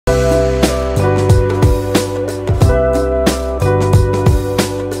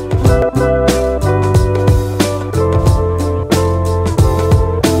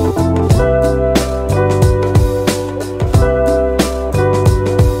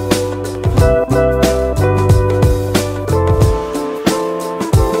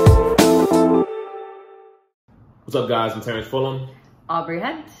guys? I'm Terrence Aubrey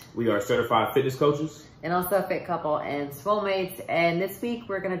Hunt. We are certified fitness coaches. And also a fit couple and soulmates. And this week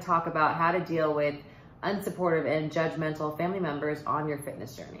we're going to talk about how to deal with unsupportive and judgmental family members on your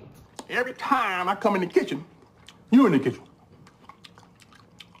fitness journey. Every time I come in the kitchen, you in the kitchen.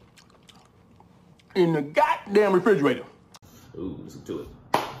 In the goddamn refrigerator. Ooh, listen to it.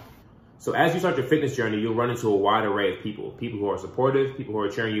 So as you start your fitness journey, you'll run into a wide array of people. People who are supportive, people who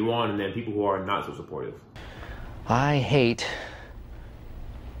are cheering you on, and then people who are not so supportive. I hate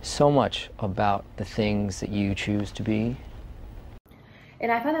so much about the things that you choose to be.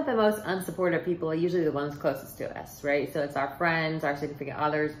 And I find that the most unsupportive people are usually the ones closest to us, right? So it's our friends, our significant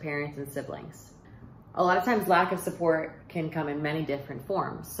others, parents, and siblings. A lot of times lack of support can come in many different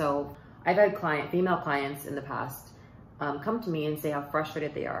forms. So I've had female clients in the past come to me and say how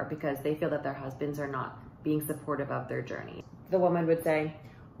frustrated they are because they feel that their husbands are not being supportive of their journey. The woman would say,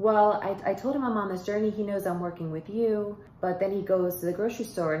 well, I told him I'm on this journey. He knows I'm working with you, but then he goes to the grocery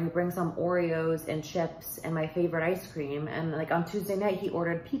store and he brings home Oreos and chips and my favorite ice cream. And like on Tuesday night, he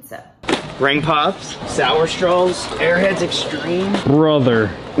ordered pizza. Ring Pops, Sour Strolls, Airheads Extreme.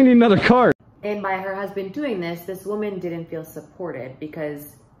 Brother, we need another cart. And by her husband doing this woman didn't feel supported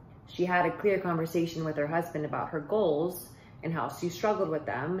because she had a clear conversation with her husband about her goals and how she struggled with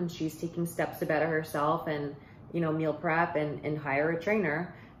them. And she's taking steps to better herself and, meal prep and hire a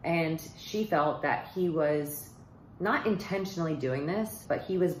trainer. And she felt that he was not intentionally doing this, but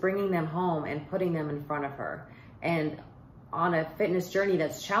he was bringing them home and putting them in front of her. And on a fitness journey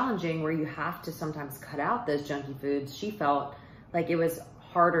that's challenging, where you have to sometimes cut out those junky foods, she felt like it was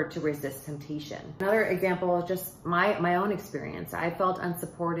harder to resist temptation. Another example is just my own experience. I felt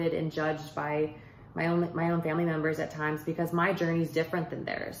unsupported and judged by my own family members at times because my journey is different than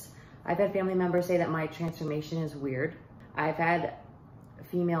theirs. I've had family members say that my transformation is weird. I've had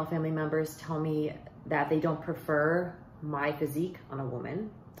female family members tell me that they don't prefer my physique on a woman.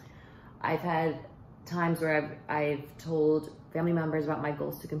 I've had times where I've told family members about my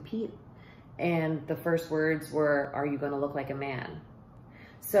goals to compete, and the first words were, "Are you going to look like a man?"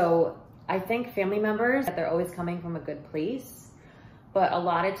 So I think family members, that they're always coming from a good place, but a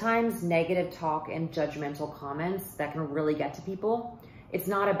lot of times negative talk and judgmental comments that can really get to people, it's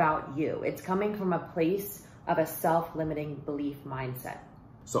not about you. It's coming from a place of a self-limiting belief mindset.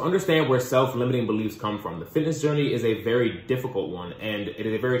 So understand where self-limiting beliefs come from. The fitness journey is a very difficult one, and it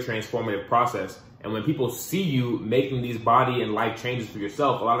is a very transformative process. And when people see you making these body and life changes for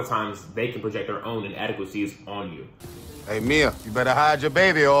yourself, a lot of times they can project their own inadequacies on you. Hey, Mia, you better hide your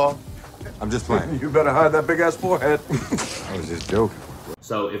baby, or I'm just playing. You better hide that big-ass forehead. I was just joking.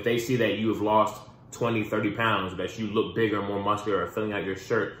 So if they see that you have lost 20, 30 pounds, that you look bigger, more muscular, or filling out your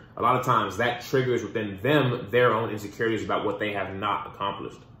shirt, a lot of times that triggers within them their own insecurities about what they have not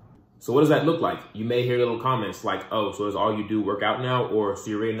accomplished. So what does that look like? You may hear little comments like, oh, so is all you do work out now? Or so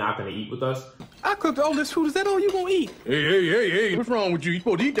you're really not gonna eat with us? I cooked all this food. Is that all you gonna eat? Hey, what's wrong with you? You're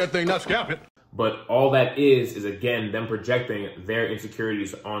supposed to eat that thing, not scalp it. But all that is again, them projecting their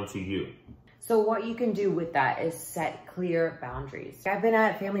insecurities onto you. So what you can do with that is set clear boundaries. I've been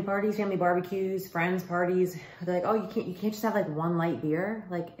at family parties, family barbecues, friends parties. They're like, oh, you can't just have like one light beer.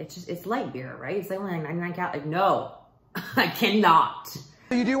 Like it's light beer, right? It's like only like 99 calories. Like, no, I cannot.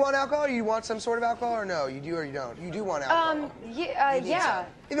 You do want alcohol? You want some sort of alcohol or no? You do or you don't? You do want alcohol? Yeah.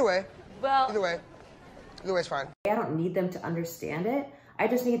 Either way. Well, Either way's fine. I don't need them to understand it. I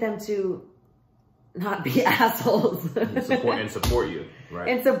just need them to not be assholes. And support you, right?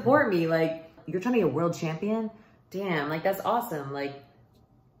 And support me. Like, you're trying to be a world champion? Damn, like that's awesome. Like,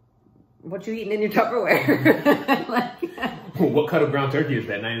 what you eating in your Tupperware? Like, what cut of ground turkey is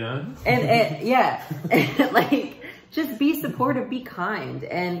that, 99? And yeah, like, just be supportive, be kind.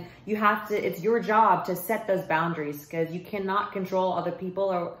 And you have to, it's your job to set those boundaries because you cannot control other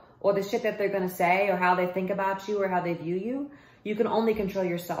people or the shit that they're gonna say or how they think about you or how they view you. You can only control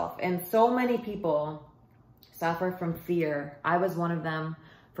yourself. And so many people suffer from fear. I was one of them.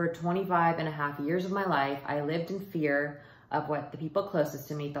 For 25 and a half years of my life, I lived in fear of what the people closest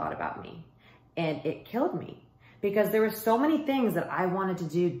to me thought about me. And it killed me because there were so many things that I wanted to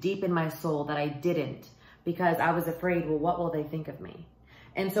do deep in my soul that I didn't because I was afraid, well, what will they think of me?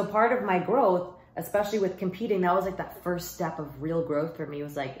 And so part of my growth, especially with competing, that was like that first step of real growth for me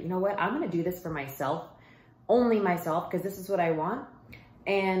was like, you know what? I'm going to do this for myself, only myself, because this is what I want.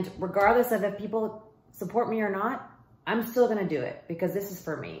 And regardless of if people support me or not, I'm still gonna do it because this is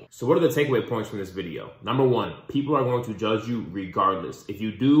for me. So what are the takeaway points from this video? Number one, people are going to judge you regardless, if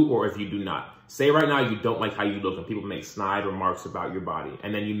you do or if you do not. Say right now you don't like how you look and people make snide remarks about your body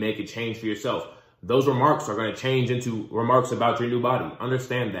and then you make a change for yourself. Those remarks are gonna change into remarks about your new body.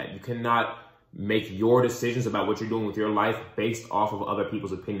 Understand that. You cannot make your decisions about what you're doing with your life based off of other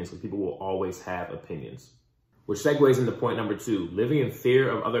people's opinions, because people will always have opinions. Which segues into point number 2. Living in fear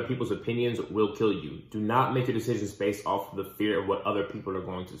of other people's opinions will kill you. Do not make your decisions based off of the fear of what other people are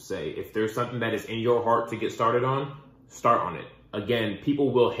going to say. If there's something that is in your heart to get started on, start on it. Again,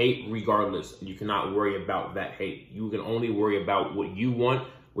 people will hate regardless, and you cannot worry about that hate. You can only worry about what you want,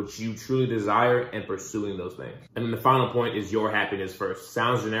 what you truly desire, and pursuing those things. And then the final point is your happiness first.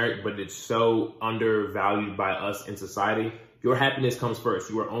 Sounds generic, but it's so undervalued by us in society. Your happiness comes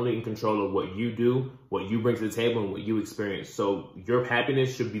first. You are only in control of what you do, what you bring to the table, and what you experience. So your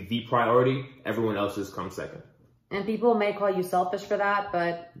happiness should be the priority. Everyone else's comes second. And people may call you selfish for that,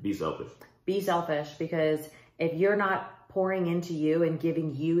 but be selfish. Be selfish, because if you're not pouring into you and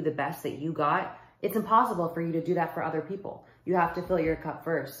giving you the best that you got, it's impossible for you to do that for other people. You have to fill your cup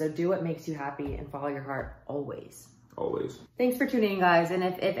first. So do what makes you happy and follow your heart always. Always. Thanks for tuning in, guys. And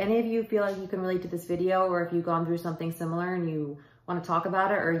if any of you feel like you can relate to this video, or if you've gone through something similar and you want to talk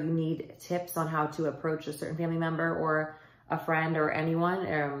about it, or you need tips on how to approach a certain family member or a friend or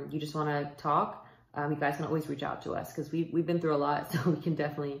anyone, you just want to talk, you guys can always reach out to us, because we've been through a lot, so we can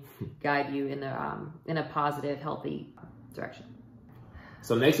definitely guide you in a positive, healthy direction.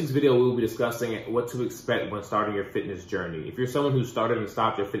 So next week's video, we will be discussing what to expect when starting your fitness journey. If you're someone who started and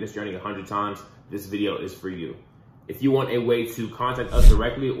stopped your fitness journey 100 times, this video is for you. If you want a way to contact us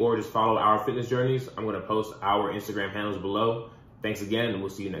directly or just follow our fitness journeys, I'm going to post our Instagram handles below. Thanks again, and we'll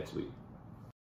see you next week.